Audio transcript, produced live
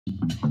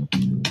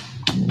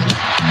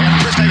And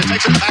Chris Davis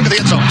takes it to the back of the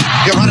end zone.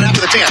 He'll run it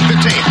after the 10,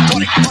 15,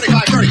 20,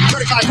 25, 30,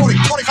 35, 40,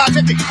 45,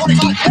 50,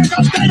 45. Here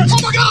goes Davis. Oh,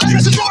 my God.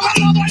 Davis is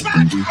running all the way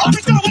back.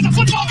 Auburn's going to win the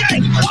football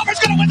game. Auburn's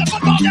going to win the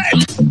football game.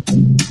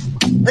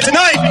 And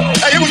tonight,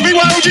 hey, it was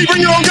BYOG,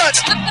 bring your own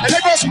guts. And they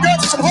brought some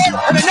guts and some heart,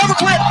 and they never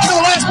quit until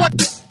the last play.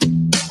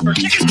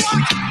 Kick is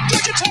blocked.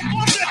 Georgia Tech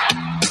wants it.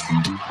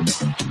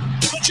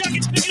 The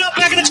Jackets picking up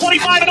back at the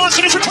 25, and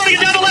Austin is returning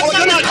it down the left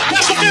sideline.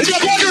 That's the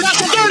 50, that's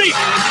the 30.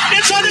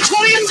 Inside the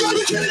 20, inside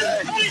the 10.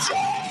 And he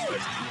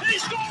scores! He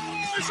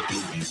scores!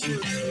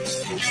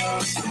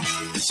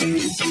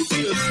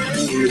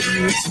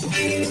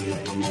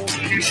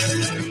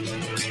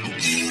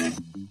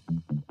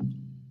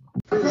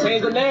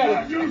 Change the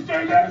narrative. You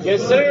say that?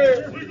 Yes,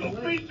 sir. We're going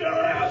to beat their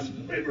ass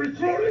in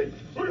recruiting.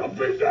 We're going to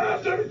beat their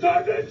ass every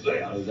time they see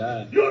us.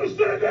 Okay. You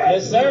understand that?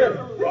 Yes,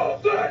 sir. Roll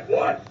that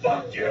one.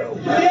 Fuck you.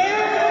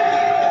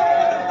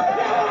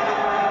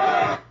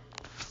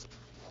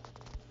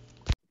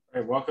 All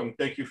right, welcome.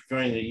 Thank you for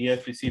joining the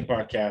ESPC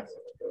podcast.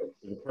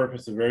 The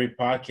purpose of every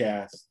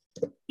podcast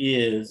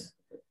is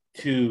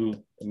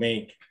to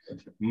make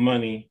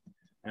money.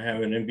 I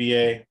have an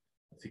MBA,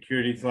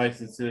 securities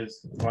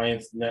licenses,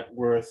 clients net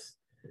worth,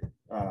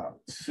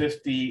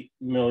 50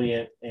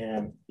 million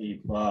and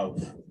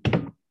above.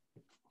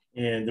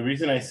 And the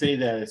reason I say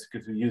that is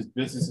because we use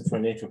business and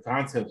financial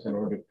concepts in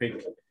order to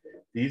pick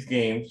these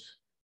games.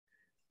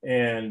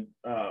 And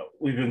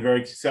we've been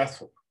very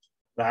successful.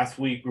 Last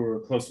week, we were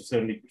close to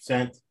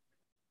 70%.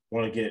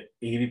 Want to get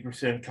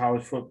 80%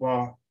 college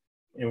football.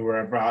 And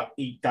we're about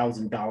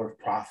 $8,000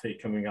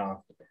 profit coming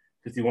off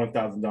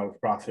 $51,000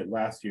 profit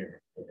last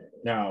year.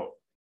 Now,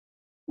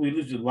 we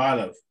lose a lot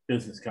of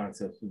business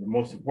concepts. But the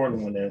most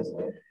important one is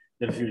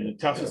that if you're the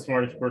toughest,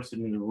 smartest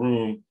person in the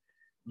room,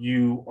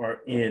 you are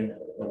in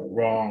the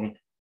wrong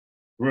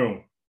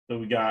room. So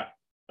we got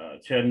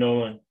Chad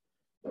Nolan,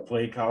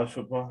 played college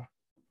football,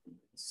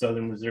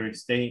 Southern Missouri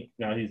State.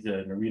 Now he's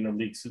an Arena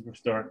League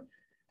superstar.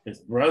 His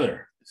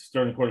brother is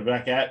starting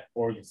quarterback at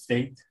Oregon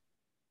State.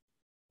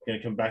 Going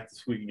to come back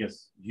this week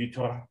against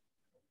Utah.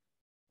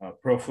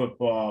 Pro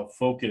Football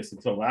Focus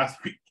until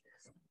last week.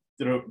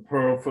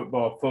 Pro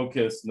Football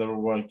Focus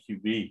 #1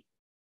 QB.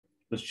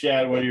 So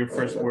Chad, what are your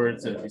first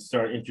words as you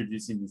start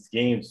introducing these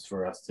games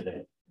for us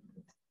today?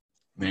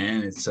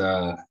 Man, it's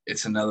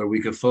another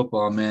week of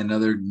football, man.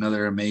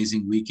 Another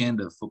amazing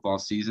weekend of football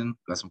season.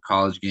 Got some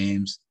college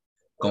games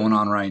going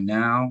on right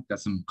now. Got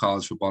some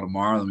college football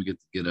tomorrow. Then we get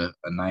to get a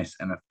nice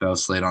NFL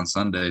slate on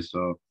Sunday.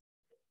 So,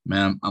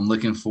 man, I'm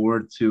looking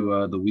forward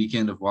to the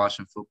weekend of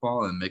watching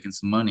football and making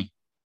some money.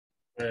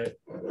 Right.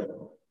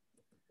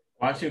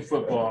 Watching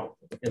football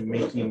and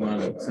making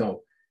money.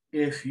 So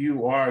if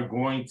you are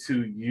going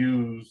to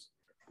use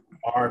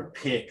our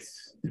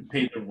picks to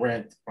pay the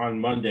rent on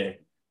Monday,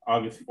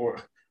 August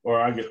 4th,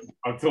 or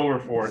October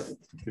 4th,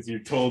 because you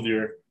told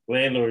your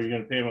landlord you're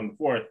going to pay him on the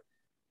 4th,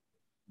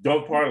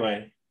 don't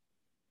parlay.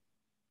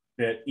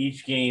 Bet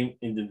each game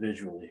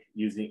individually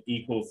using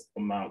equal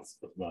amounts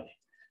of money.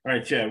 All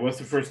right, Chad, what's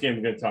the first game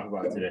we're going to talk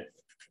about today?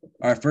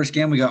 All right, first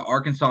game, we got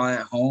Arkansas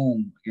at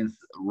home against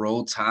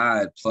Roll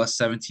Tide, plus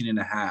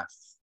 17.5.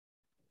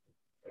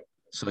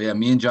 So, yeah,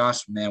 me and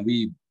Josh, man,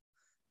 we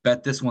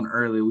bet this one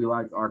early. We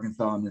liked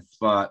Arkansas in this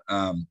spot.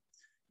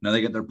 Now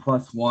they got their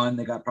 +1.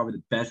 They got probably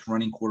the best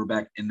running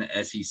quarterback in the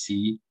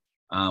SEC,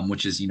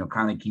 which is,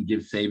 kind of can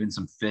give Saban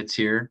some fits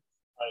here.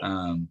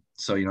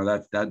 So,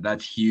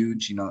 that's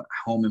huge,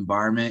 home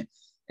environment.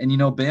 And,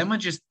 Bama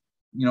just,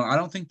 I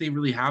don't think they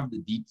really have the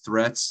deep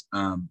threats.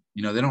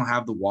 They don't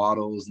have the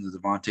Waddles and the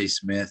Devontae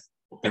Smith.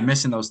 They're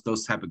missing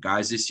those type of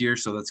guys this year.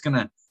 So that's going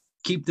to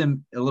keep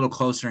them a little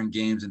closer in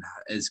games, and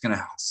it's going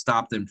to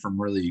stop them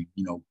from really,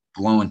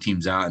 blowing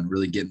teams out and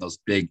really getting those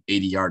big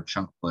 80-yard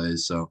chunk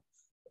plays. So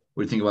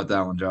what do you think about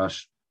that one,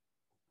 Josh?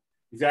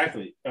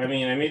 Exactly. I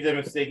mean, I made that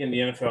mistake in the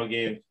NFL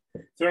game.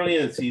 It's early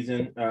in the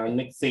season.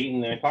 Nick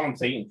Saban, I call him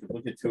Satan because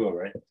look at Tua,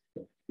 right?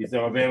 These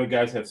Alabama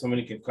guys have so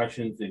many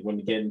concussions. They want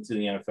to get into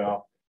the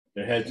NFL.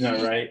 Their head's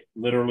not right,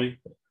 literally.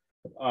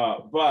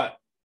 But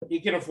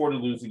he can afford to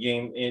lose the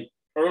game.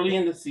 Early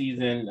in the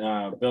season,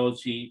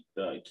 Belichick,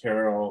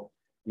 Carroll,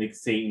 Nick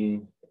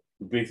Saban,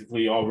 who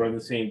basically all run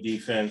the same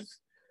defense,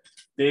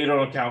 they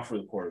don't account for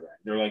the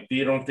quarterback.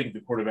 They don't think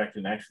the quarterback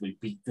can actually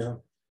beat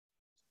them.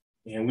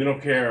 And we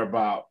don't care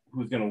about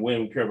who's going to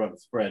win. We care about the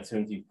spread,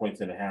 17.5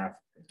 points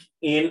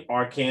in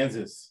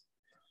Arkansas.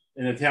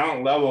 And the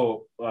talent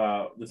level,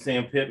 the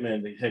Sam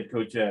Pittman, the head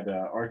coach at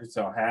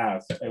Arkansas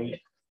has, and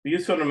we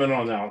use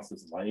fundamental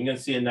analysis a lot. You're going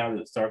to see it now that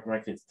the stock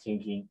market is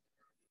tanking.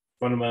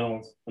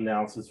 Fundamental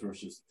analysis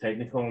versus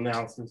technical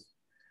analysis.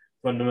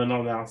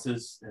 Fundamental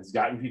analysis has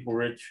gotten people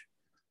rich.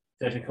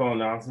 Technical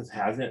analysis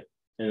hasn't.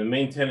 And the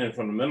main tenet of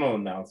fundamental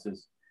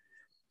analysis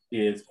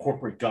is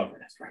corporate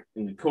governance, right?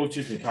 And the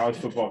coaches in college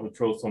football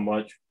control so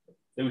much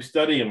that we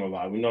study them a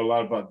lot. We know a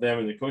lot about them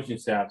and the coaching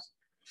staffs.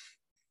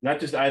 Not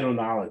just idle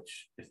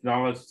knowledge. It's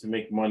knowledge to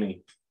make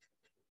money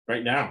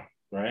right now,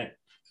 right?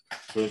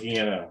 We're looking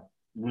at a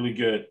really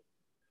good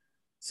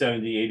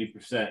 70,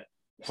 80%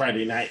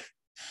 Friday night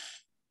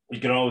You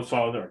can always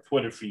follow our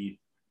Twitter feed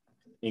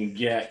and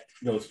get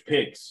those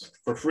picks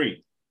for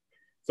free.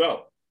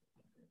 So,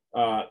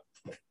 I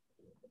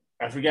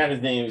forgot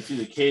his name. It's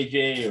either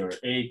KJ or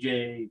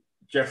AJ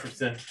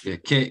Jefferson. Yeah,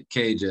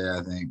 KJ,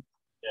 I think.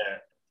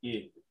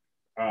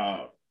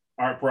 Yeah.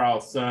 Art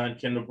Brow's son,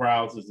 Kendall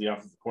Browse, is the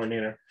offensive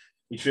coordinator.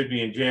 He should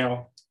be in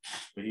jail,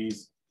 but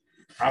he's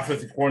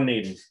offensive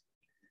coordinating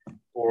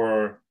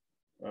for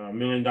 $1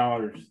 million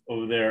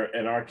over there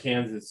at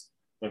Arkansas,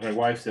 like my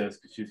wife says,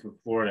 because she's from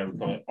Florida. We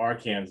call it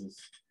Arkansas.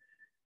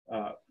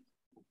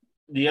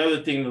 The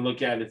other thing to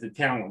look at is the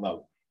talent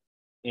level.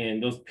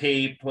 And those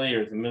paid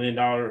players, $1 million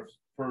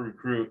per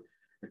recruit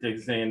at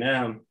Texas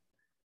A&M,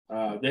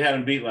 they had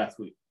them beat last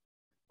week.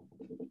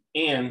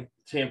 And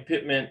Sam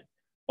Pittman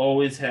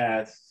always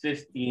has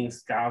 15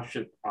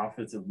 scholarship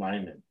offensive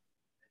linemen.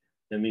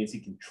 That means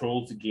he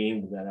controls the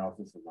game with that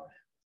offensive line.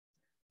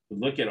 But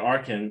look at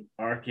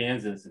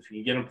Arkansas. If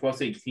you get them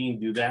plus 18,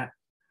 do that.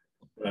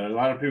 A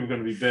lot of people are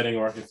going to be betting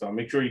Arkansas.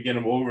 Make sure you get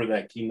them over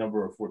that key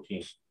number of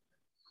 14.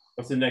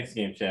 What's the next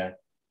game, Chad?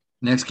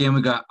 Next game,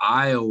 we got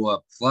Iowa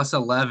plus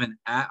 11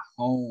 at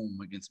home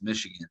against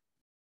Michigan.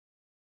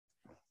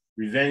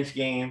 Revenge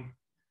game.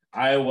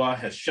 Iowa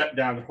has shut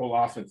down the whole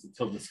offense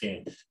until this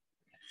game.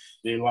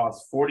 They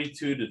lost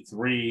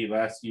 42-3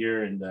 last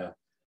year in the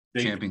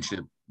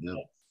championship. Yep.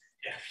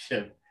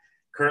 Yeah.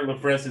 Kurt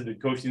LaFrance has been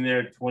coaching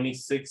there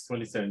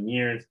 27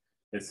 years.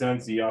 His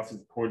son's the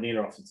offensive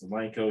coordinator, offensive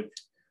line coach.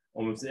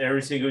 Almost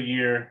every single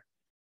year,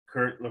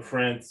 Kurt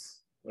LaFrance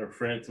or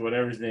France,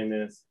 whatever his name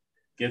is,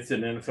 gets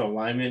an NFL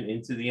lineman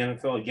into the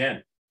NFL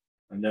again.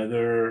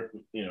 Another,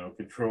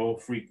 control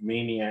freak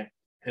maniac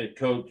head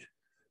coach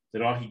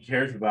that all he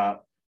cares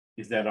about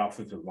is that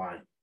offensive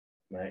line,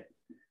 right?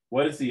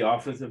 What is the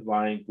offensive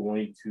line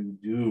going to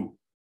do?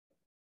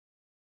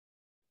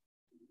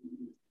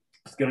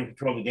 It's going to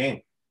control the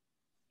game.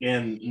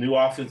 And new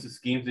offensive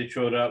schemes that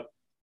showed up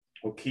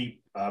will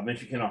keep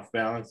Michigan off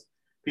balance.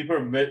 People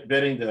are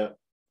betting the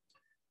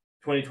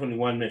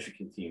 2021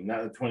 Michigan team,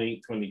 not the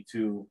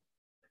 2022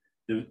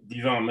 the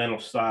developmental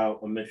style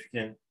of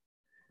Michigan.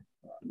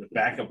 The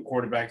backup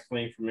quarterbacks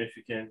playing for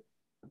Michigan.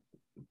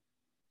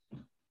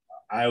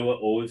 Iowa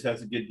always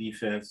has a good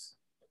defense.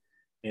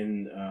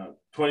 And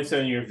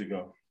 27 years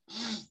ago,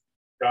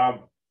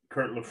 job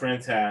Kurt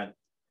LaFrance had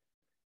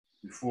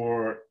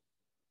before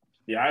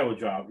the Iowa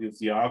job, he was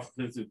the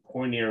offensive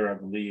coordinator, I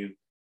believe,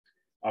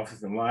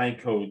 offensive line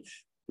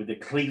coach with the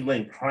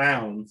Cleveland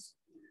Clowns,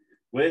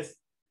 with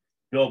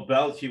Bill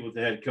Belichick was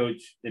the head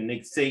coach, and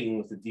Nick Saban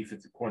was the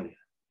defensive coordinator.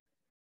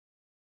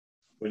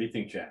 What do you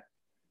think, Chad?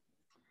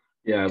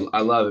 Yeah,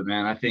 I love it,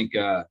 man. I think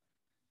got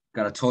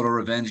a total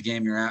revenge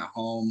game. You're at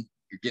home.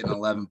 You're getting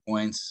 11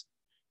 points.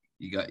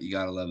 You got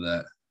to love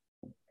that.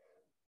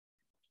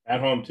 At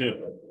home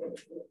too.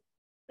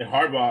 And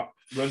Harbaugh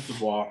runs the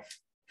ball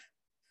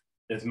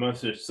as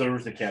much as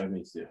service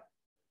academies do.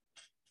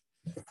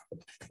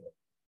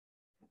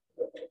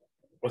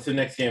 What's the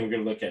next game we're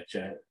going to look at,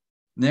 Chad?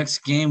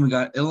 Next game, we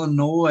got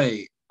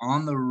Illinois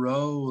on the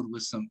road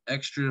with some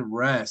extra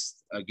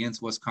rest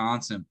against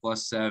Wisconsin,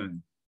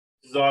 +7.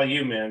 This is all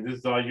you, man. This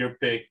is all your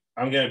pick.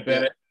 I'm going to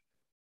bet it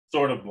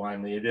sort of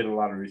blindly. I did a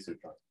lot of research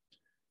on it.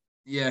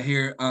 Yeah,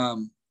 here.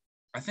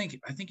 I think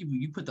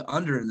you put the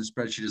under in the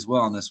spreadsheet as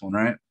well on this one,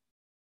 right?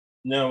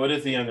 No, what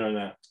is the under on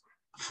that?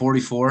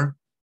 44.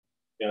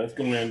 Yeah, that's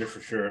going to be under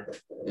for sure.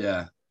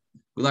 Yeah.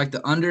 We like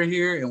the under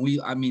here,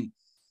 and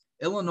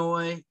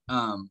Illinois,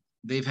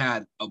 they've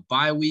had a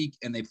bye week,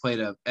 and they played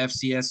a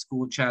FCS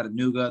school,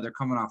 Chattanooga. They're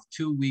coming off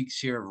 2 weeks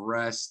here of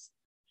rest.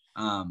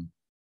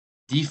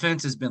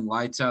 Defense has been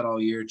lights out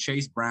all year.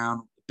 Chase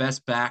Brown,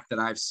 best back that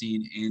I've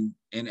seen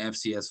in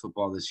FCS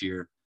football this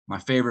year. My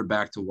favorite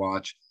back to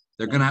watch.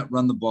 They're going to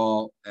run the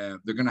ball. They're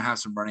going to have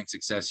some running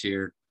success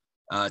here.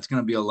 It's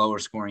going to be a lower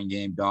scoring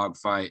game,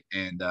 dogfight.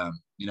 And,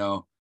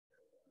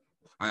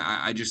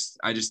 I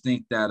just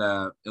think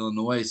that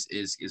Illinois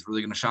is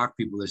really going to shock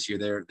people this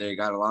year. They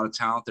got a lot of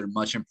talent. They're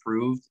much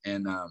improved,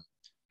 and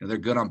they're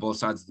good on both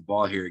sides of the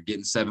ball here.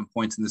 Getting 7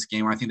 points in this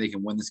game, I think they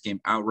can win this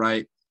game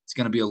outright. It's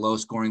going to be a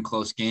low-scoring,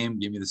 close game.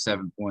 Give me the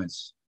 7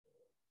 points.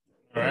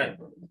 All right.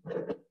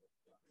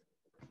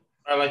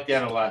 I like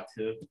that a lot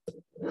too,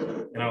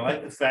 and I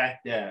like the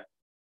fact that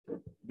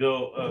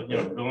Bill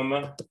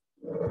Bielema,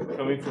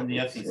 coming from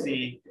the SEC,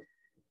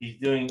 he's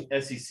doing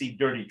SEC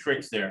dirty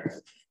tricks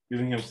there,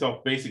 giving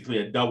himself basically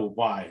a double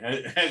bye.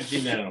 I haven't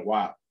seen that in a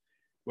while,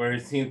 where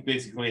his team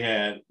basically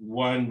had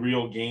one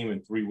real game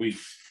in 3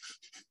 weeks.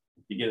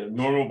 You get a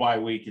normal bye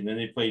week, and then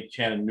they played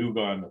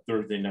Chattanooga on a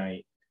Thursday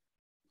night,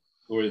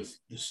 where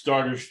the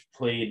starters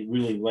played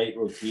really late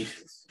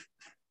rotations.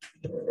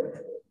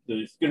 So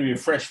it's going to be a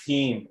fresh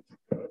team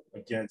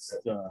against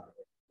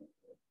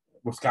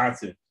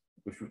Wisconsin.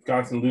 If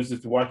Wisconsin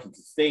loses to Washington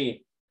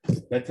State,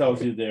 that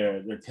tells you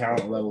their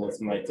talent level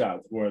is lights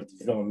out. It's more of a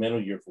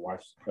developmental year for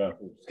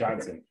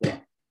Wisconsin.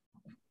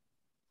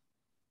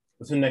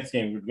 What's the next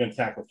game we're going to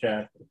tackle,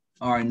 Chad?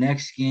 All right,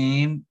 next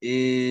game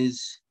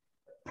is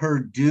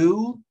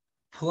Purdue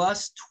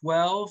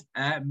 +12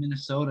 at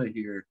Minnesota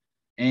here.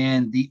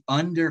 and the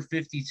under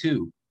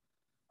 52.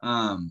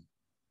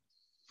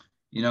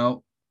 You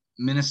know,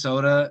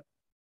 Minnesota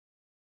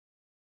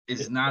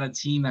is not a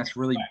team that's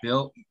really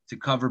built to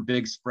cover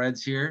big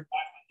spreads here.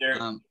 They're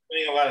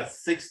playing a lot of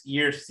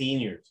 6-year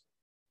seniors.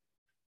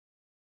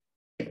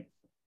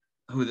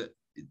 Talking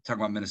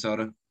about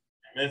Minnesota?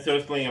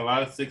 Minnesota's playing a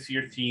lot of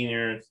 6-year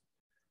seniors.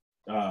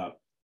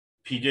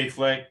 PJ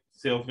Fleck,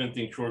 salesman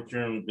thinks short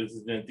term,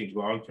 businessman thinks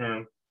long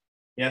term.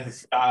 He has a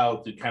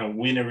style to kind of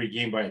win every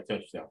game by a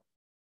touchdown.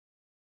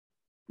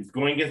 He's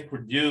going against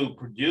Purdue.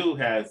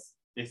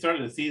 They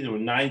started the season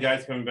with 9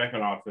 guys coming back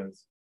on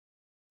offense,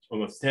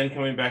 almost 10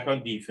 coming back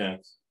on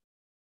defense.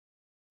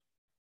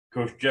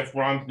 Coach Jeff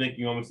Brom's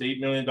making almost $8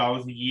 million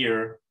a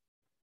year.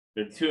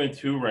 They're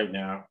 2-2 right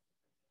now.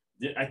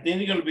 I think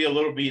they're going to be a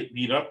little bit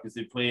beat up because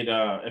they played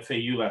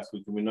FAU last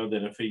week, and we know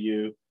that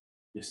FAU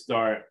they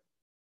start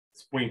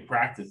spring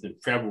practice in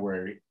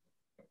February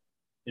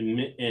and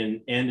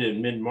end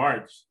in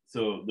mid-March,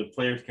 so the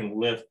players can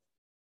lift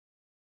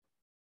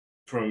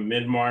from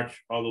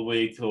mid-March all the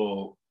way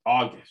till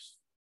August.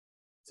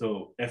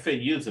 So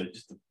FAU is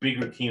just a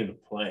bigger team to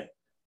play,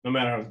 no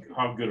matter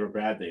how good or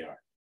bad they are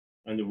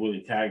under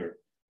Willie Taggart.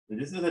 And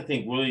this is, I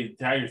think, Willie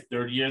Taggart's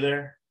 3rd year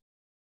there.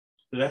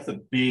 So that's a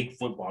big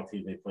football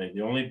team they play.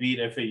 They only beat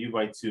FAU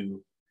by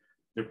 2.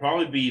 They're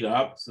probably beat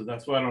up, so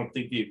that's why I don't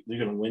think they're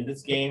going to win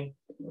this game.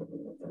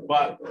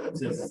 But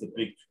since it's a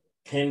Big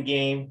Ten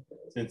game,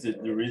 since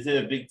there is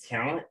a big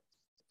talent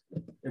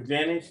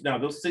advantage. Now,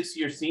 those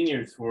 6-year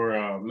seniors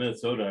for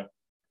Minnesota,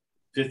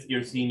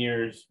 5th-year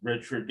seniors,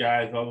 redshirt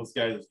guys, all those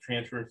guys as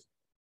transfers,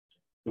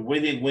 the way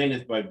they win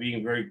is by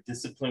being very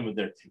disciplined with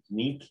their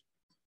technique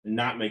and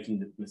not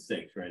making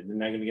mistakes, right? They're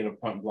not going to get a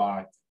punt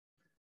blocked.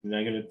 They're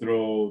not going to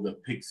throw the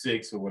pick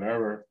 6 or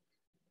whatever.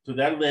 So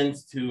that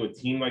lends to a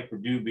team like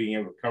Purdue being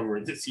able to cover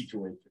in this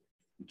situation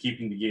and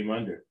keeping the game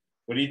under.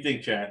 What do you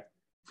think, Chad?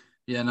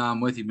 Yeah, no,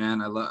 I'm with you,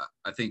 man.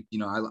 I think, you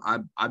know,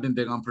 I've been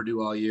big on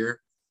Purdue all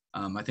year.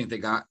 I think they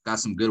got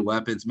some good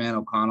weapons, man.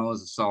 O'Connell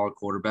is a solid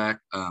quarterback.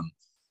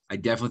 I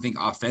definitely think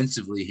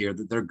offensively here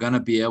that they're going to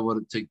be able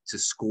to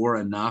score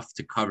enough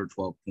to cover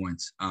 12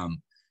 points. You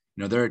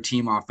know, they're a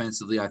team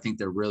offensively. I think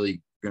they're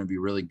really going to be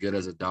really good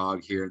as a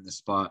dog here in this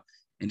spot.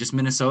 And just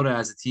Minnesota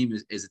as a team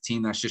is a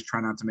team that's just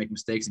trying not to make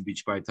mistakes and beat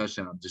you by a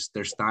touchdown. Just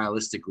they're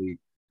stylistically,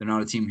 they're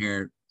not a team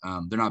here.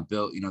 They're not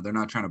built, you know, they're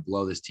not trying to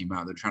blow this team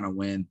out. They're trying to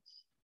win,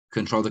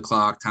 control the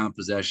clock, time of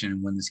possession,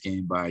 and win this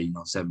game by, you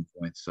know, 7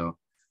 points. So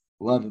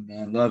love it,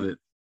 man. Love it.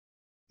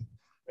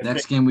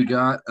 Next game we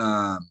got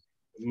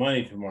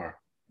money tomorrow.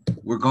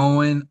 We're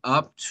going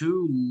up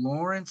to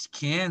Lawrence,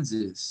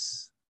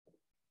 Kansas.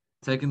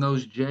 Taking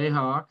those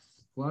Jayhawks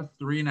plus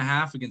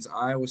 3.5 against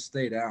Iowa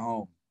State at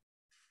home.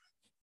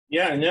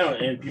 Yeah, I know.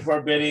 And people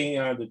are betting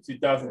the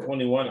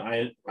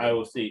 2021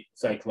 Iowa State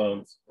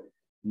Cyclones,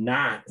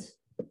 not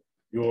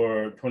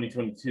your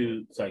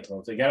 2022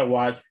 Cyclones. I got to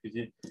watch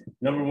because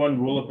number 1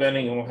 rule of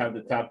betting, and we'll have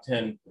the top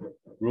 10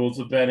 rules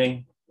of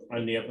betting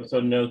on the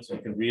episode notes. You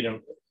can read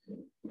them.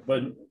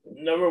 But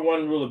number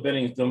 1 rule of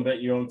betting is don't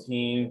bet your own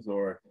teams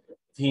or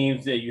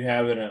teams that you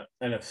have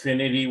an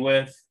affinity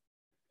with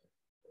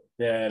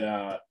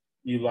that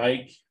you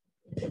like,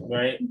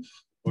 right?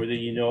 Or that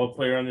you know a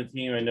player on the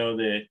team. I know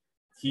that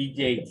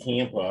TJ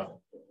Tampa,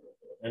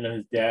 I know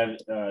his dad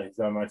is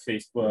on my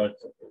Facebook,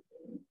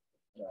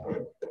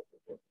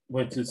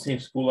 went to the same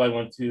school I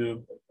went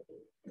to,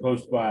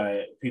 coached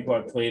by people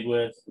I played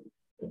with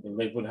in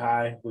Lakewood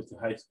High, went to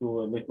high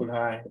school at Lakewood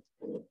High.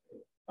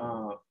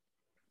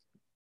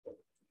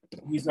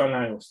 He's on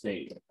Iowa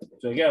State.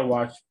 So I got to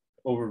watch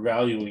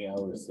overvaluing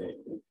Iowa State.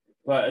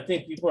 But I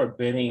think people are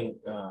betting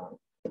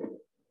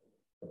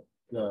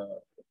the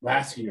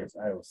last year's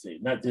Iowa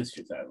State, not this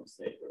year's Iowa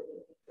State.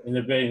 And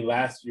they're betting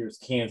last year's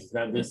Kansas,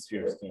 not this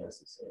year's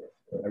Kansas.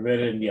 I read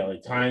it in the LA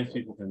Times.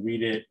 People can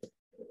read it.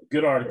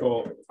 Good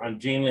article on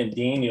Jalen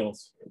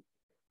Daniels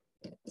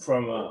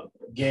from a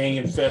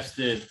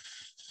gang-infested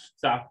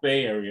South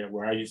Bay area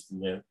where I used to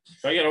live.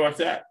 So I got to watch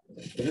that.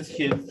 This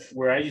kid,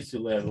 where I used to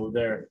live, over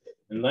there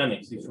in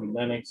Lenox. He's from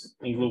Lenox,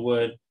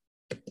 Inglewood,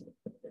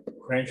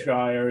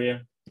 Crenshaw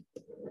area.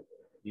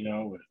 You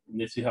know, where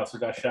Nipsey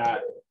Hussle got shot.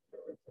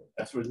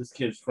 That's where this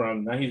kid's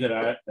from. Now he's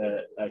at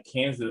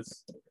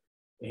Kansas.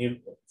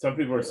 Some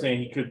people are saying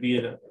he could be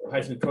a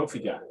Heisman Trophy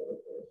guy.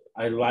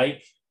 I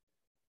like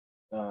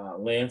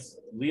Lance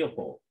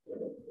Leopold.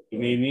 He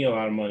made me a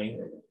lot of money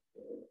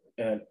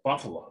at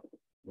Buffalo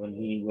when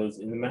he was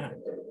in the MAC.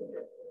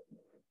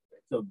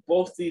 So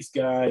both these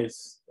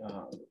guys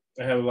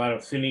I have a lot of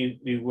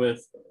affinity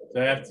with.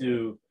 So I have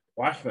to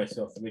watch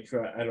myself to make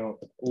sure I don't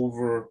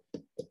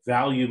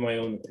overvalue my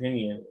own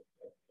opinion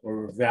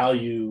or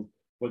value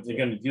what they're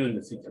going to do in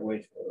the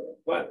situation.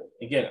 But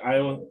again,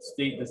 Iowa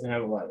State doesn't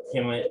have a lot of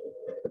talent.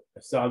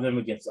 I saw them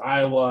against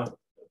Iowa.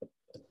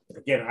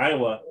 Again,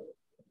 Iowa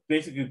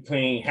basically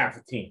playing half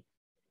a team,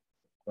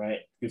 right?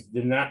 Because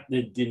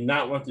they did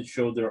not want to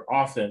show their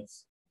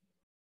offense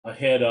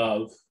ahead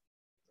of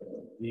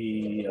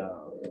the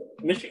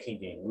Michigan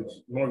game, which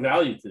is more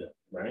value to them,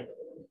 right?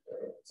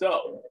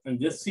 So in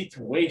this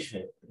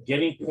situation,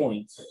 getting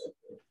points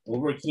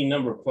over a key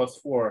number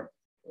 +4,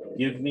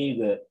 give me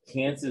the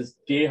Kansas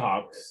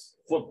Jayhawks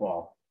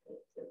football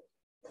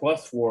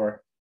 +4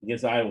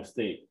 against Iowa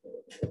State.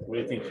 What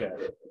do you think,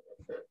 Chad?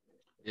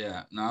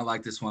 Yeah, no, I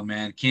like this one,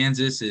 man.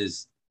 Kansas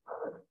is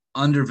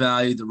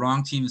undervalued. The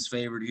wrong team is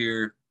favored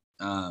here.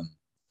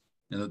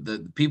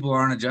 The people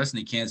aren't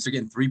adjusting to Kansas. They're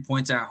getting 3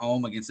 points at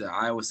home against the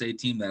Iowa State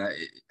team that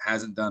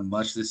hasn't done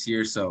much this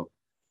year. So,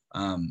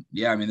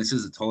 yeah, I mean, this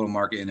is a total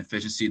market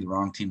inefficiency. The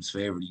wrong team's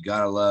favored. You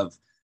got to love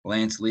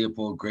Lance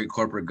Leopold, great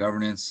corporate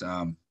governance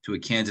to a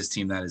Kansas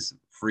team that is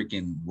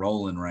freaking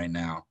rolling right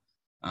now,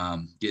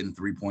 getting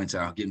 3 points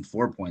out, getting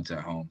 4 points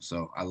at home.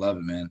 So I love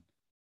it, man.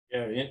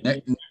 Yeah,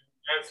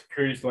 that's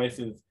securities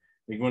license,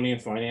 make money in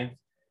finance.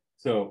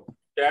 So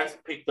that's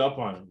picked up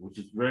on it, which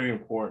is very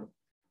important.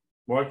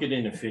 Market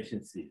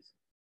inefficiencies,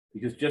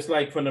 because just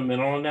like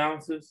fundamental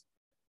analysis,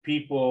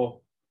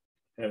 people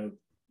have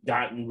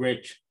gotten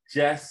rich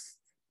just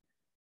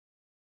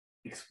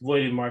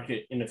exploiting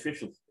market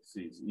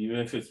inefficiencies, even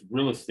if it's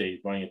real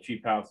estate, buying a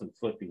cheap house and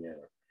flipping it,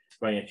 or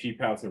buying a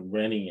cheap house and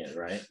renting it,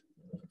 right?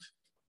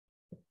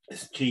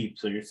 It's cheap,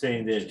 so you're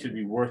saying that it should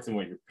be worse than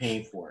what you're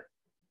paying for it.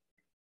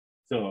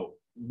 So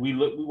we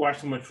watch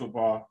so much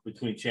football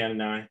between Chad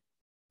and I.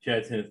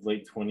 Chad's in his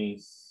late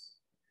 20s.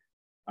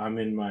 I'm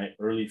in my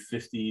early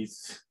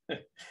 50s.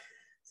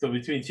 So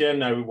between Chad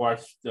and I, we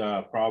watched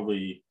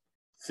probably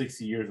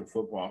 60 years of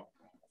football.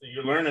 So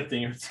you learn a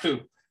thing or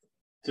two.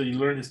 So you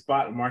learn to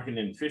spot market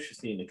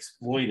inefficiency and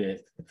exploit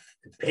it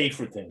to pay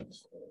for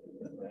things,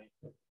 right?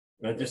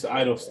 Not just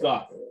idle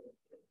stuff.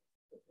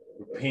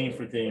 We're paying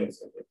for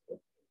things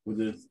with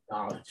this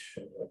knowledge.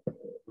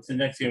 What's the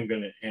next game I'm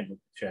going to handle,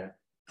 Chad?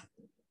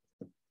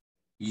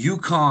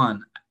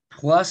 UConn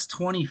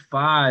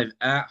 +25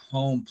 at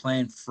home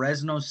playing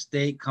Fresno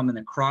State, coming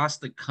across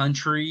the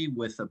country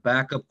with a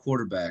backup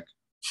quarterback.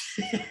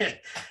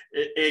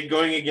 it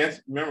going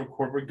against, remember,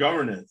 corporate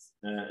governance,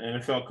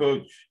 NFL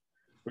coach.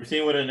 We're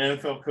seeing what an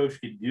NFL coach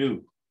could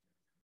do.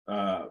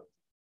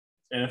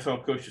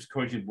 NFL coaches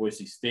coaching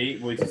Boise State.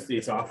 Boise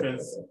State's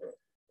offense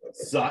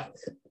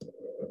sucked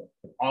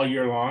all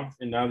year long,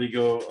 and now they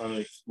go on an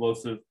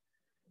explosive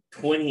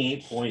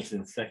 28 points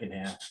in the second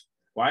half.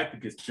 Why?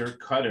 Because Dirk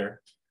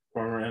Cutter,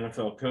 former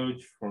NFL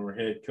coach, former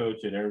head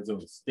coach at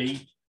Arizona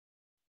State,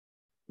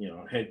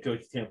 head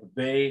coach Tampa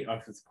Bay,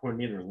 offensive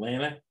coordinator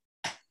Atlanta,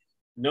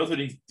 knows what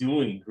he's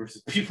doing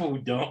versus people who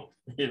don't,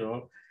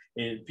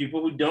 and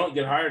people who don't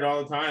get hired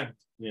all the time.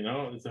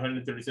 It's a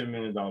 $137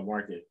 million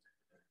market.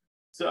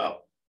 So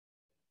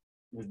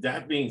with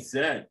that being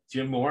said,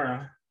 Jim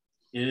Mora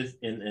is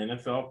an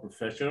NFL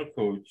professional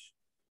coach.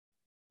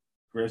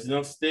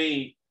 Fresno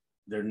State,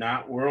 they're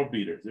not world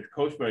beaters. They're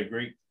coached by a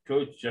great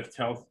coach, Jeff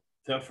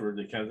Telford,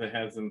 that kind of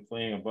has them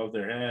playing above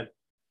their head,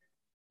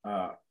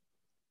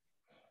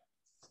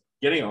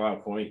 getting a lot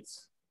of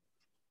points.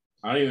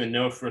 I don't even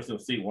know if Fresno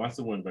State wants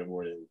to win by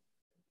more than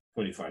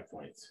 25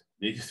 points.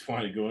 They just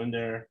want to go in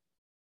there,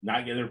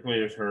 not get their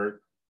players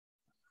hurt,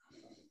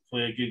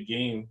 play a good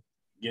game,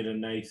 get a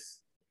nice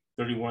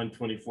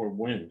 31-24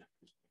 win,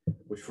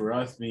 which for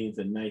us means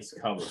a nice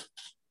cover.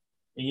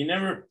 And you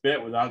never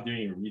bet without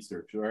doing your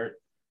research, right?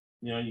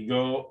 You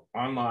go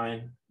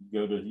online, you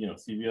go to,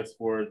 CBS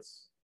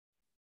Sports,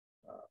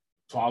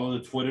 follow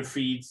the Twitter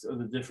feeds of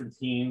the different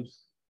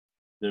teams,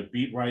 the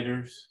beat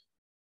writers,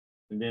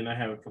 and then I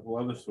have a couple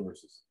other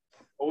sources.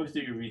 Always do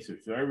your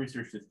research. So I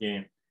researched this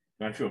game,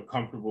 and I feel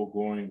comfortable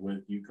going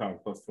with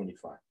UConn +25.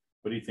 What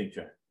do you think,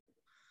 Jack?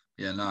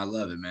 Yeah, no, I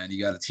love it, man.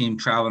 You got a team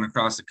traveling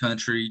across the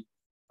country,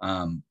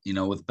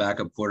 with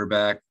backup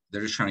quarterback.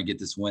 They're just trying to get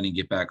this win and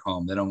get back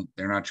home.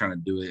 They're not trying to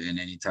do it in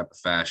any type of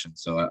fashion.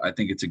 So I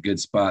think it's a good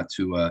spot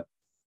to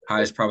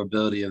highest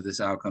probability of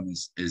this outcome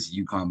is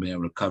UConn being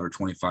able to cover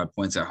 25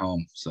 points at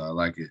home. So I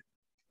like it.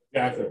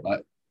 Exactly.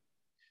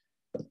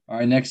 All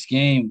right, next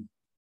game.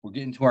 We're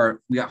getting to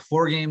we got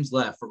 4 games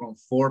left. We're going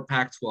 4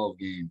 Pac-12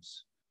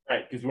 games.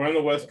 Right, because we're on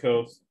the West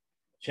Coast.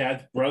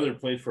 Chad's brother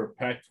played for a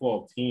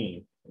Pac-12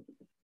 team.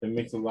 It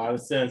makes a lot of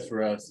sense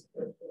for us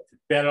to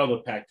bet all the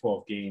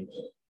Pac-12 games,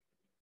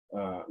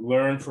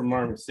 learn from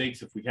our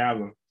mistakes if we have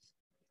them,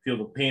 feel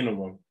the pain of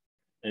them,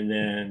 and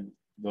then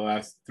the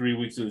last 3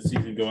 weeks of the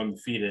season go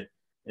undefeated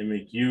and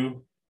make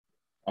you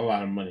a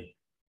lot of money.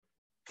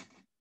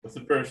 What's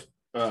the first?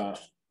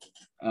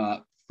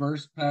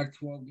 First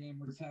Pac-12 game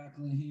we're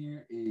tackling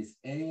here is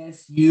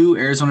ASU,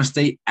 Arizona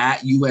State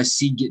at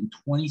USC, getting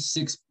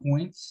 26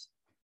 points.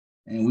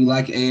 And we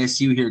like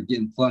ASU here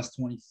getting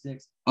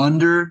 +26,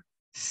 under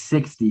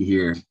 60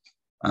 here.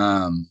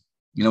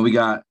 We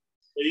got.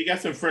 Well, you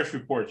got some fresh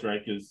reports,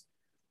 right? Because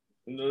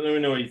let me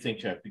know what you think,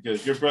 Chad,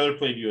 because your brother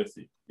played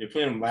USC. They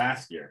played him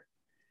last year.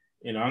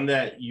 And on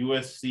that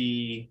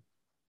USC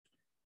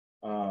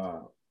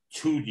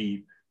 2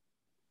 deep,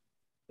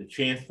 the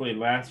Chance played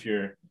last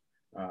year,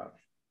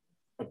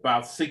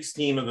 about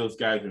 16 of those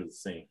guys are the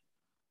same.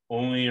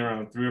 Only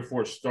around 3 or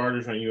 4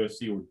 starters on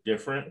USC were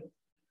different.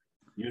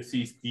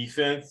 USC's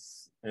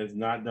defense has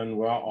not done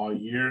well all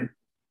year.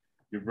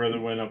 Your brother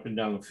went up and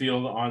down the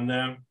field on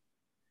them.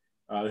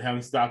 They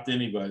haven't stopped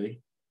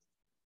anybody.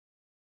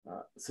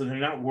 So they're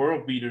not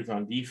world beaters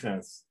on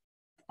defense.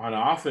 On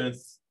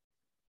offense,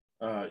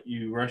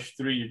 you rush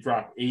 3, you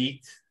drop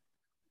 8.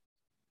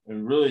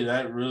 And really,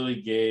 that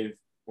really gave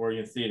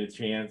Oregon State a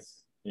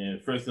chance.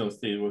 And Fresno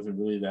State wasn't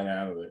really that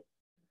out of it.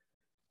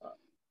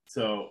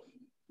 So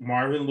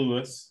Marvin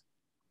Lewis,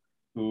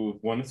 who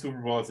won the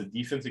Super Bowl as a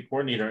defensive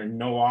coordinator and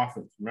no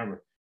offense.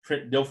 Remember,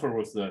 Trent Dilfer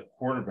was the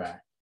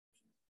quarterback.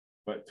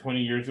 But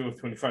 20 years ago,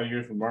 25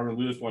 years ago, Marvin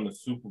Lewis won the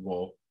Super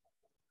Bowl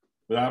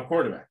without a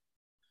quarterback.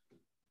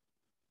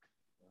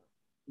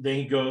 Then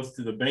he goes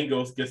to the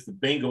Bengals, gets the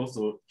Bengals,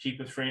 the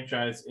cheapest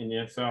franchise in the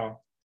NFL,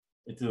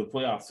 into the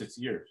playoffs 6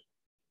 years.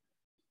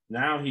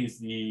 Now he's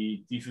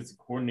the defensive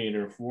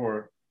coordinator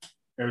for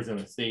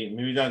Arizona State.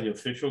 Maybe not the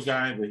official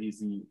guy, but he's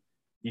the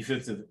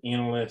defensive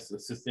analyst,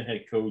 assistant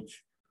head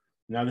coach.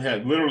 Now they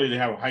have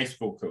a high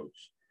school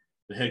coach.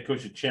 The head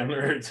coach of Chandler,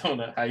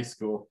 Arizona High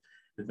School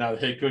is now the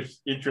head coach,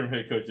 interim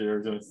head coach at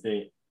Arizona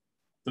State.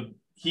 So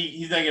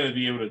he's not going to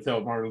be able to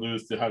tell Marvin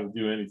Lewis how to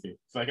do anything.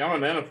 It's like,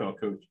 I'm an NFL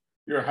coach.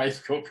 You're a high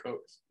school coach.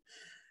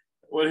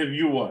 What have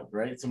you won,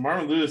 right? So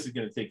Marvin Lewis is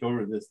going to take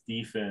over this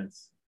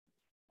defense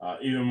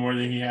even more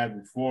than he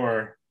had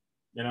before.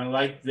 And I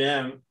like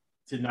them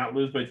to not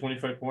lose by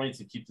 25 points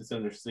and keep this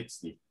under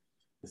 60.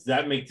 Does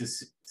that make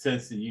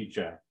sense to you,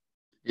 Chad?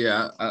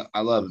 Yeah, I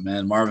love it,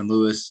 man. Marvin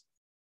Lewis,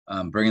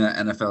 bringing that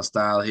NFL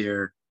style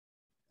here.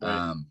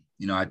 Right.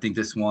 I think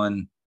this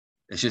one,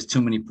 it's just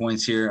too many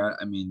points here.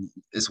 I mean,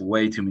 it's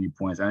way too many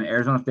points. I mean,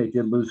 Arizona State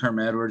did lose Herm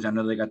Edwards. I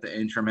know they got the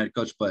interim head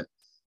coach, but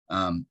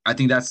I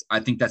think that's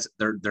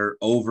they're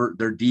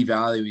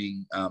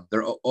devaluing,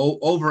 they're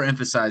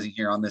overemphasizing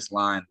here on this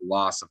line, the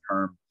loss of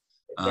Herm.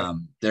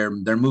 They're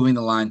moving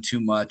the line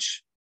too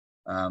much.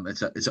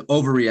 It's an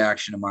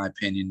overreaction, in my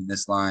opinion.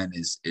 This line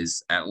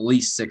is at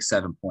least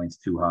 6-7 points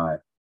too high.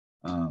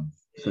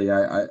 So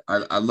yeah,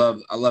 I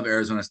love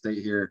Arizona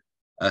State here,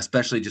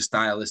 especially just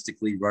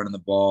stylistically running the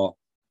ball.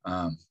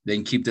 They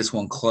can keep this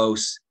one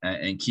close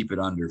and keep it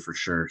under for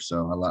sure.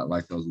 So I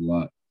like those a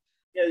lot.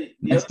 Yeah,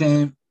 Next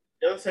game.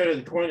 The other side of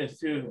the coin is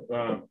too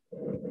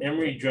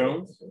Emory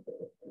Jones.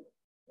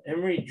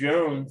 Emory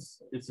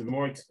Jones is a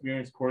more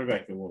experienced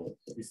quarterback than Williams.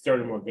 He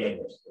started more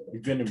games.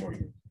 He's been in more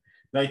games.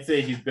 I'd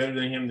say he's better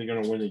than him. They're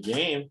going to win the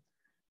game.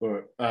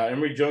 But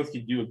Emory Jones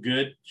can do a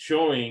good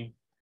showing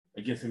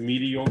against a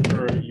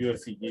mediocre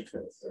USC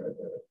defense.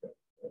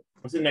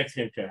 What's the next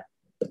game, Chad?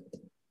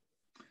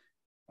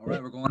 All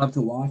right, we're going up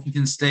to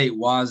Washington State.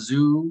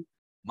 Wazoo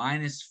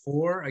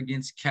 -4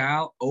 against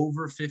Cal,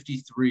 over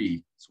 53.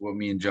 That's what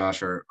me and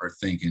Josh are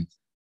thinking.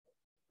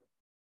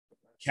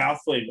 Cal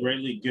played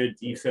really good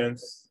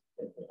defense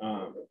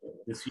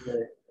this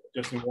year.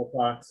 Justin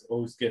Wilcox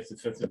always gets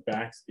defensive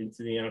backs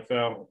into the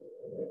NFL.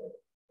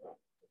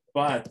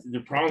 But the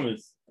problem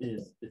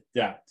is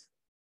depth.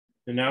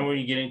 So now when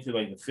you get into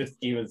like the 5th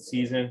game of the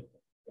season,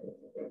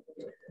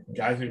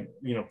 guys are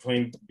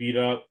playing beat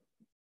up.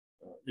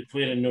 They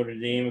played at Notre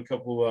Dame a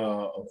couple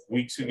of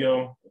weeks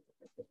ago.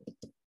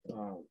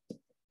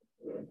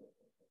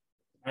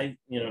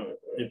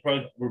 They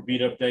probably were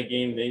beat up that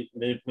game.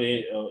 They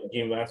played a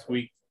game last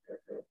week.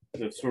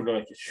 It's sort of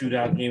like a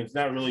shootout game. It's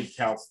not really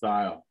Cal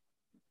style.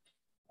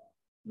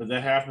 But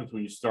that happens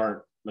when you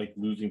start like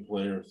losing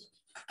players.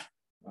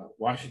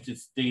 Washington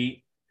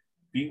State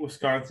beat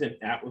Wisconsin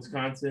at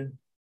Wisconsin.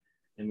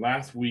 And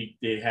last week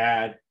they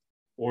had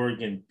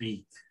Oregon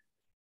beat.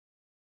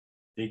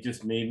 They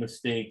just made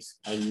mistakes.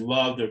 I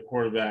love their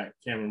quarterback,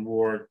 Cameron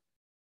Ward,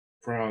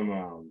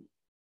 from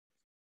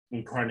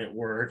Incarnate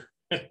Word.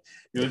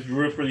 You was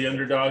root for the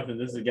underdogs, and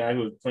this is a guy who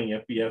was playing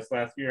FBS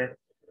last year.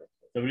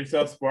 Somebody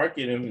saw a spark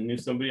in him and knew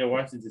somebody at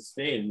Washington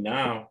State, and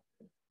now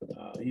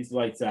he's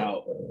lights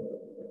out.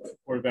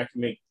 Quarterback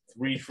can make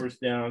 3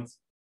 first downs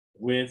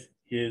with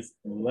his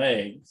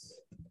legs.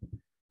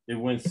 They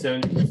win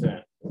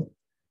 70%.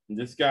 And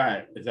this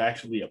guy is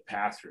actually a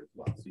passer as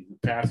well. So he's a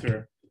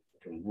passer,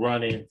 can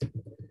run it,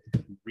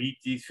 read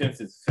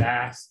defense is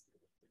fast.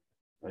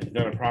 He's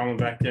got a problem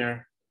back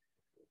there.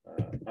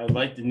 I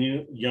like the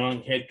new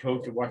young head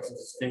coach at Washington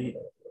State.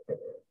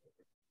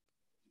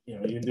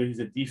 Even though he's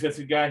a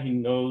defensive guy, he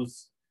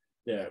knows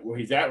that where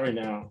he's at right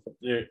now,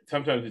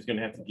 sometimes he's going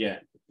to have to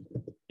get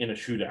in a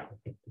shootout.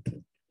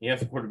 He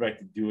has a quarterback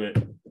to do it.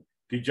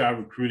 Good job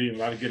recruiting. A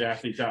lot of good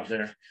athletes out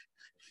there.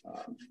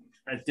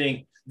 I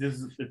think this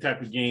is the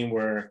type of game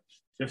where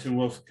Justin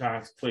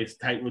Wilcox plays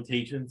tight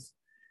rotations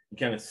and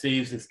kind of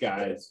saves his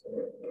guys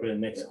for the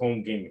next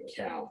home game at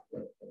Cal.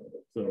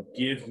 So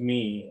give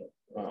me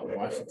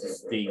Washington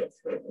State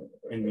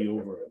in the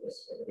over.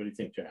 What do you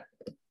think, Jack?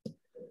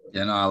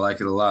 Yeah, no, I like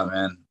it a lot,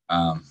 man.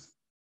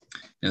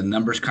 The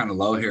number's kind of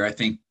low here. I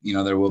think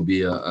there will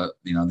be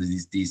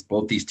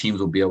both these teams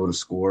will be able to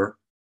score,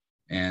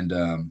 and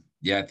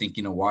I think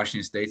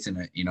Washington State's in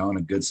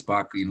a good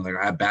spot.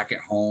 They're back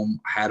at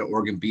home. Had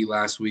Oregon beat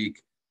last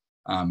week.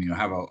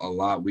 Have a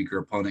lot weaker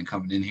opponent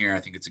coming in here. I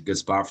think it's a good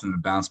spot for them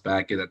to bounce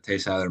back, get that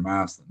taste out of their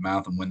mouth,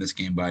 and win this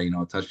game by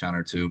a touchdown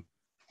or two.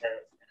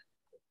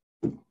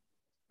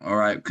 All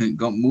right,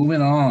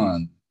 moving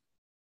on.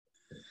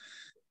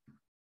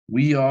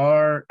 We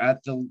are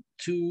at the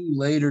two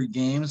later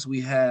games.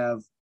 We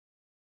have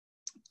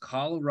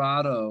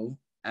Colorado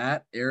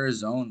at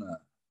Arizona,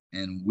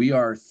 and we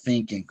are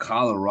thinking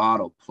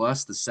Colorado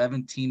plus the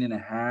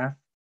 17.5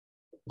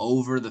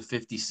 over the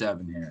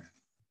 57 here.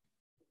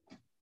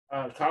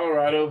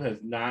 Colorado has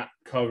not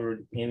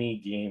covered any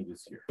game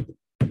this year.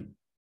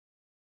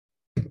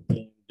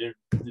 They're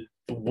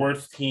the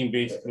worst team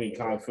basically in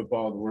college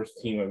football, the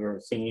worst team I've ever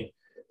seen.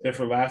 Except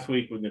for last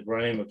week with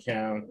Brian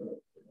McCown,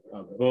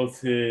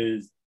 both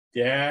his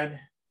dad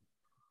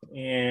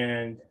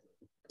and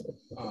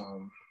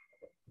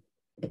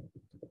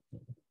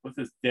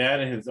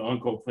his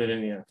uncle played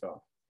in the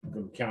NFL. The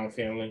McCown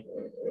family.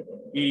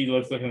 He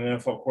looks like an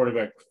NFL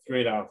quarterback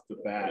straight off the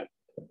bat.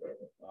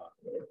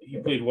 He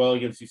played well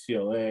against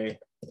UCLA.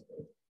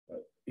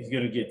 He's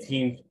going to get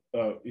he's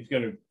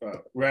going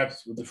to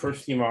reps with the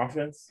first team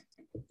offense.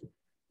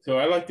 So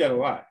I like that a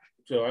lot.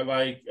 So I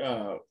like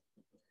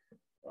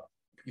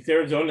because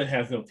Arizona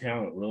has no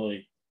talent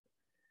really.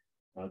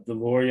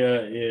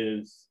 Deloria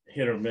is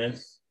hit or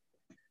miss.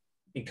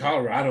 And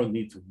Colorado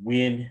needs to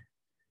win,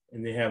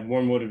 and they have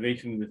more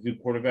motivation with this new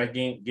quarterback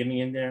game getting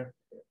in there.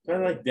 So I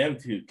like them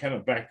to kind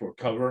of backdoor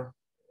cover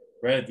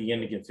right at the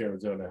end against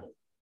Arizona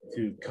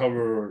to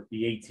cover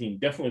the 18,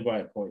 definitely by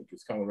a point,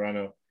 because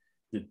Colorado,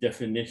 the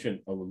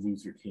definition of a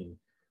loser team.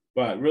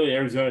 But really,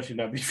 Arizona should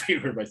not be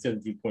favored by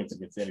 17 points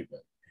against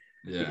anybody.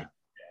 Yeah.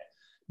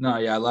 No,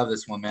 yeah, I love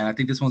this one, man. I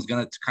think this one's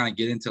going to kind of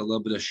get into a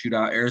little bit of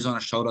shootout. Arizona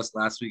showed us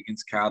last week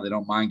against Cal. They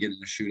don't mind getting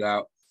a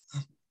shootout.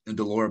 And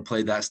Delora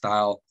played that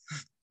style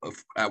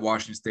at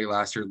Washington State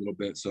last year a little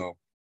bit. So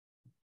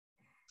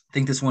I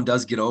think this one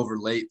does get over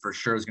late for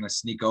sure. Is going to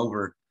sneak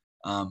over.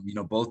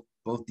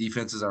 Both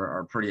defenses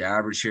are pretty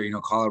average here.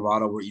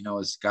 Colorado,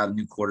 has got a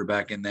new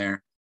quarterback in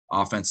there.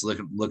 Offense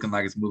looking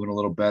like it's moving a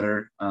little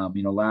better.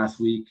 Last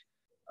week,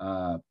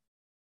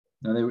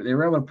 they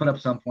were able to put up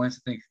some points.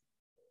 I think.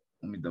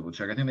 Let me double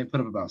check. I think they put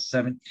up about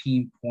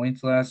 17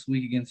 points last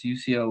week against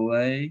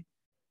UCLA.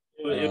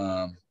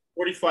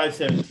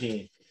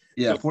 45-17.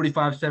 Yeah,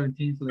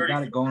 45-17. So they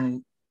got it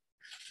going.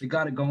 They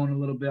got it going a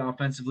little bit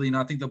offensively.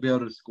 I think they'll be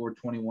able to score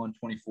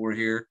 21-24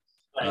 here,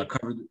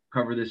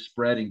 cover this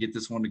spread and get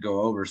this one to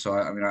go over. So,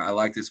 I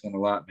like this one a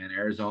lot, man.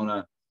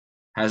 Arizona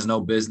has no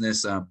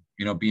business,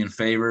 being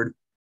favored.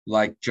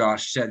 Like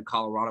Josh said,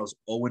 Colorado's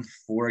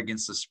 0-4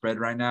 against the spread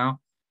right now.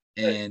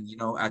 And,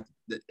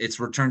 it's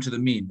return to the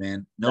mean,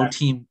 man. No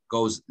team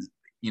goes,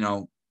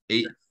 80%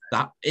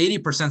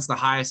 is the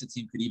highest a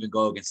team could even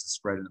go against the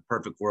spread in the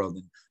perfect world.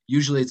 And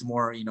usually it's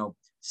more,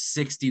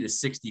 60 to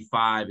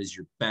 65 is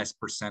your best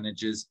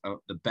percentages.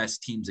 The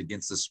best teams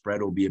against the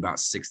spread will be about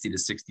 60 to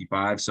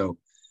 65. So,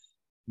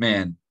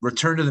 man,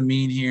 return to the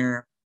mean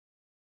here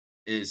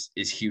is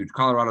huge.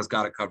 Colorado's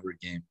got to cover a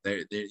game.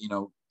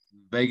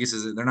 Vegas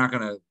they're not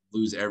going to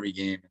lose every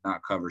game and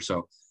not cover.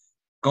 So,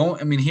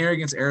 here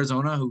against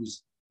Arizona,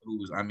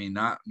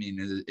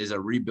 is a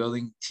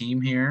rebuilding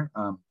team here.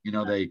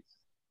 They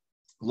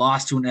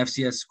lost to an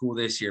FCS school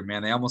this year,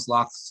 man. They almost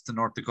lost to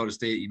North Dakota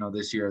State,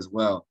 this year as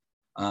well.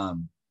 It's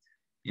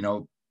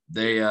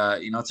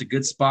a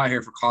good spot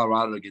here for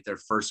Colorado to get their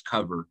first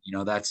cover.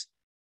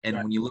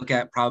 When you look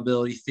at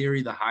probability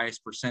theory, the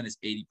highest percent is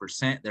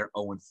 80%. They're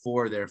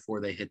 0-4.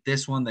 Therefore, they hit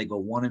this one. They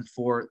go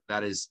 1-4.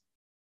 That is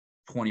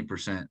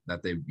 20%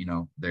 that they've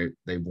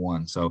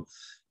won. So,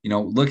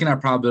 looking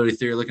at probability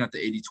theory, looking at the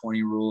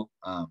 80-20 rule,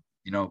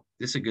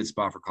 this is a good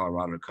spot for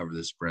Colorado to cover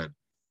this spread.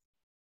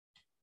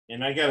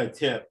 And I got a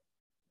tip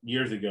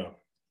years ago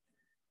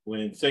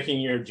when second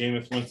year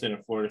Jameis Winston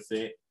at Florida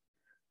State.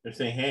 They're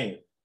saying,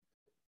 hey,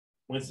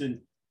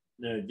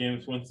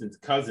 Jameis Winston's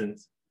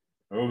cousins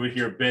are over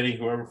here betting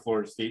whoever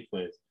Florida State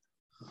plays.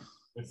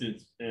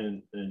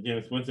 And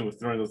Jameis Winston was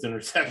throwing those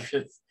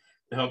interceptions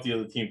to help the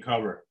other team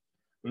cover.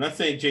 I'm not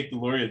saying Jake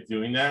Deloria is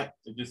doing that.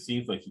 It just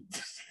seems like he's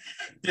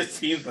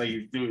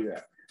doing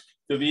that.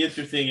 It'll be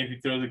interesting if he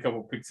throws a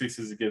couple pick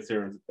sixes against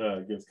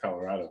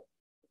Colorado,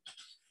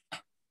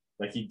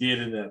 like he did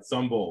in that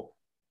Sun Bowl.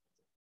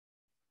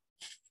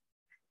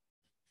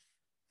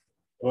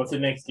 What's the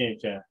next game,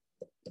 Chad?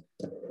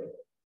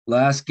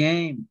 Last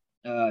game,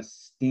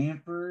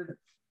 Stanford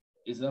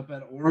is up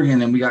at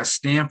Oregon, and we got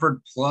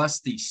Stanford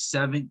plus the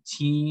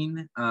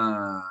 17,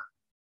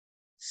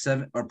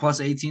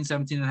 plus 18,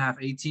 17.5,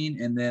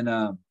 18, and then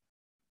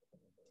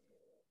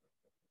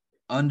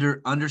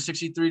under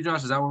 63.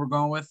 Josh, is that what we're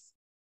going with?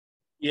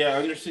 Yeah,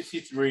 under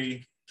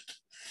 63.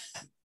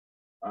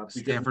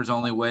 Stanford's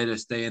only way to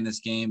stay in this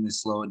game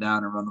is slow it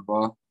down and run the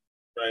ball.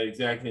 Right,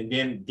 exactly.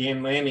 And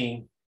Dan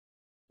Lanning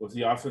was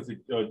the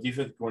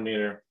defensive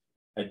coordinator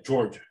at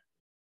Georgia.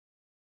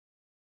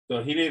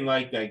 So he didn't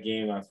like that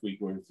game last week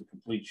where it's a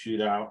complete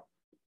shootout.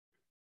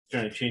 He's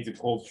trying to change the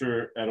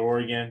culture at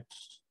Oregon.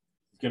 He's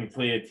going to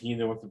play a team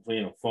that wants to play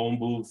in a phone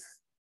booth.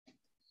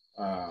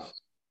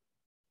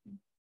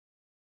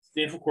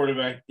 Stanford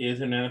quarterback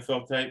is an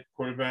NFL type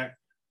quarterback.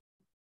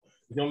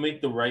 He'll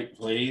make the right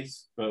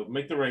plays, but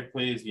make the right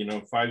plays,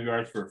 5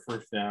 yards for a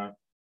first down.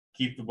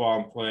 keep the ball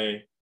in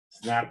play,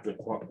 snap the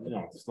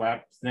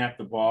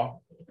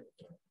ball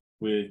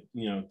with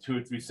 2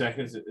 or 3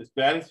 seconds. As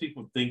bad as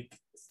people think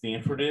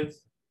Stanford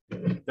is,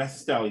 that's the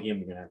style of game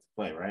they're gonna have to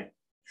play, right?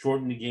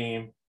 Shorten the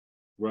game,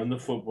 run the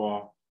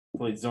football,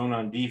 play zone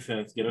on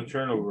defense, get a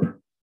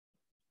turnover,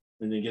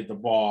 and then get the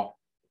ball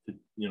to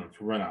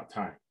run out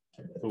time.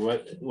 So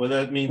what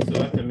that means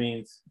to us, that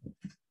means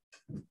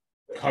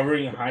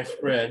covering a high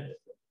spread,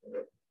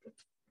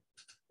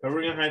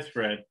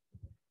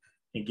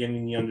 and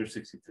getting the under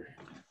 63.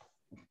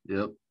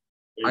 Yep.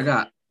 I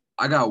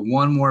got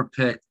one more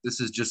pick.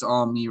 This is just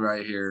all me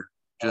right here,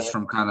 just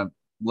from kind of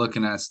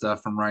looking at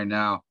stuff from right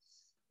now.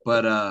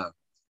 But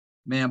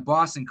man,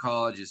 Boston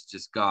College is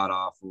just god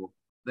awful.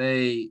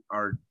 They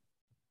are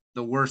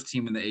the worst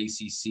team in the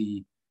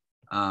ACC.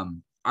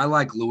 I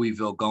like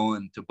Louisville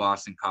going to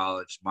Boston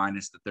College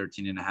minus the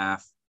 13.5. I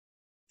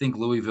think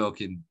Louisville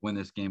can win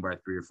this game by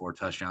 3 or 4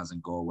 touchdowns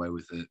and go away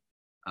with it.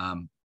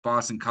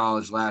 Boston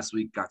College last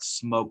week got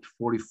smoked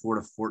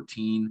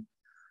 44-14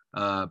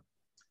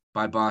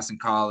 by Boston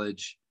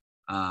College.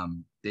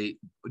 They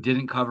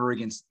didn't cover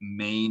against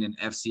Maine, an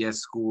FCS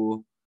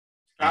school.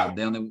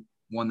 They only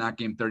won that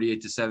game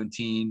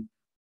 38-17.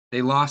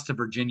 They lost to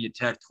Virginia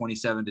Tech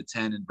 27-10,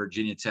 and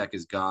Virginia Tech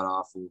is god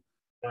awful.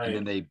 Right.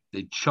 And then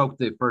they choked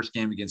the first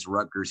game against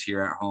Rutgers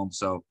here at home.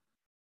 So,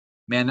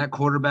 man, that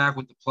quarterback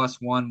with the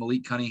 +1,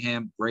 Malik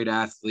Cunningham, great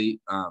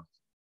athlete.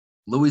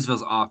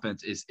 Louisville's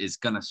offense is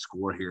going to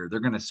score here. They're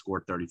going to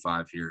score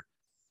 35 here.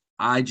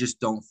 I just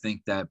don't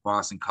think that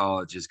Boston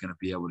College is going to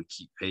be able to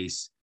keep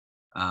pace.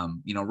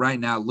 Right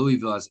now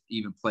Louisville has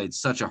even played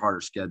such a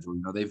harder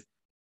schedule. They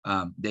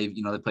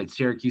played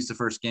Syracuse the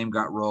first game,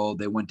 got rolled.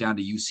 They went down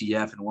to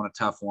UCF and won a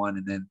tough one,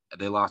 and then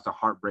they lost a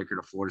heartbreaker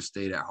to Florida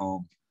State at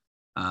home.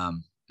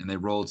 And they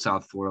rolled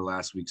South Florida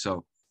last week.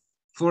 So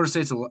Florida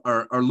State's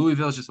or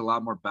Louisville is just a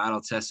lot more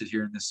battle tested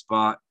here in this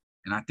spot.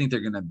 And I think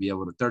they're going to be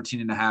able to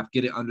 13.5,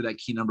 get it under that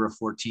key number of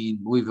 14.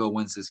 Louisville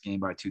wins this game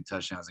by 2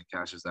 touchdowns and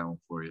cashes that one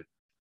for you.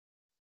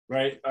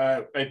 Right.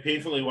 I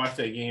painfully watched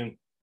that game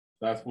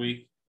last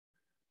week.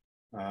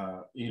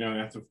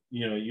 After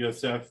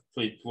USF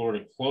played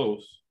Florida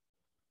close,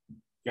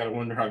 got to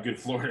wonder how good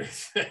Florida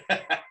is.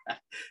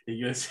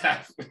 The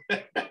USF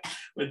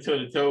went toe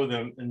to toe with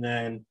them, and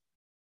then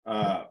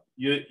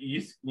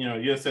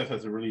USF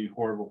has a really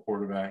horrible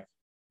quarterback,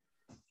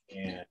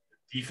 and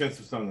defense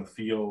was on the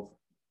field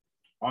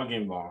all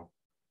game long,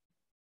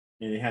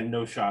 and they had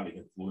no shot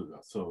against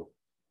Louisville. So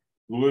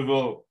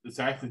Louisville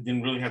actually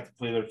didn't really have to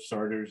play their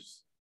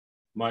starters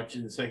much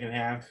in the second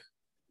half.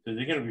 So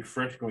they're going to be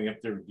fresh going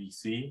up there to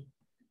BC,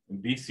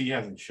 and BC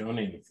hasn't shown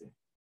anything.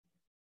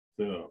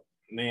 So,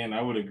 man,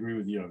 I would agree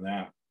with you on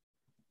that.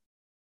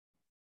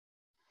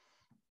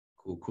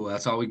 Cool.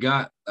 That's all we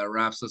got. That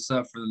wraps us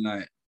up for the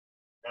night.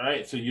 All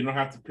right, so you don't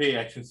have to pay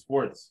Action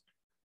Sports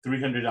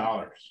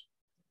 $300,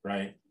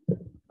 right?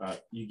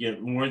 You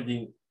get more of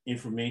the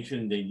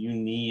information that you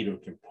need or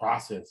can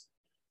process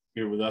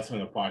here with us on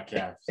the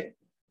podcast.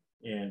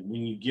 And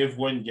when you give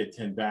one, you get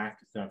 10 back.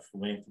 It's not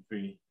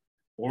philanthropy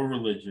or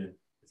religion.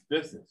 It's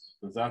business.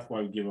 So that's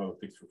why we give out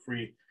things for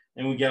free.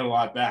 And we get a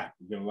lot back.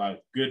 We get a lot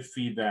of good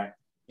feedback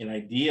and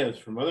ideas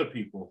from other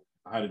people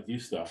on how to do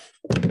stuff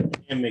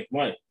and make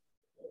money.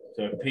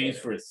 So it pays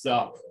for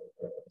itself.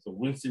 So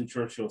Winston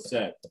Churchill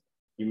said,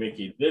 you make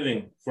a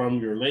living from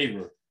your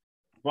labor,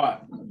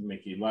 but you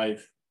make a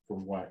life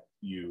from what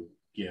you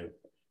give.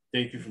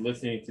 Thank you for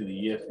listening to the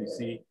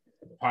ESPC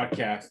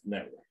Podcast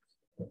Network.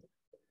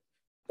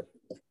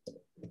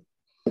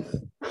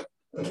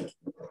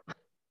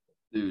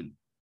 Dude.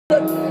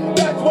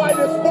 That's why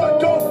this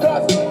sport don't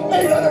cost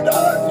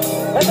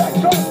 $800 and that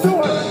costs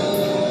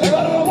 $200. And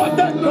I don't know what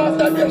that costs.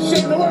 I'd be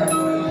ashamed to wear it.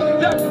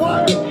 That's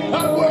why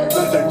I wear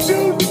lizard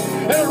shoes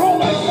and roll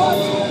like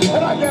butts,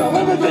 and I get a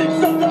limousine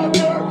stuck out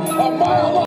there a mile long.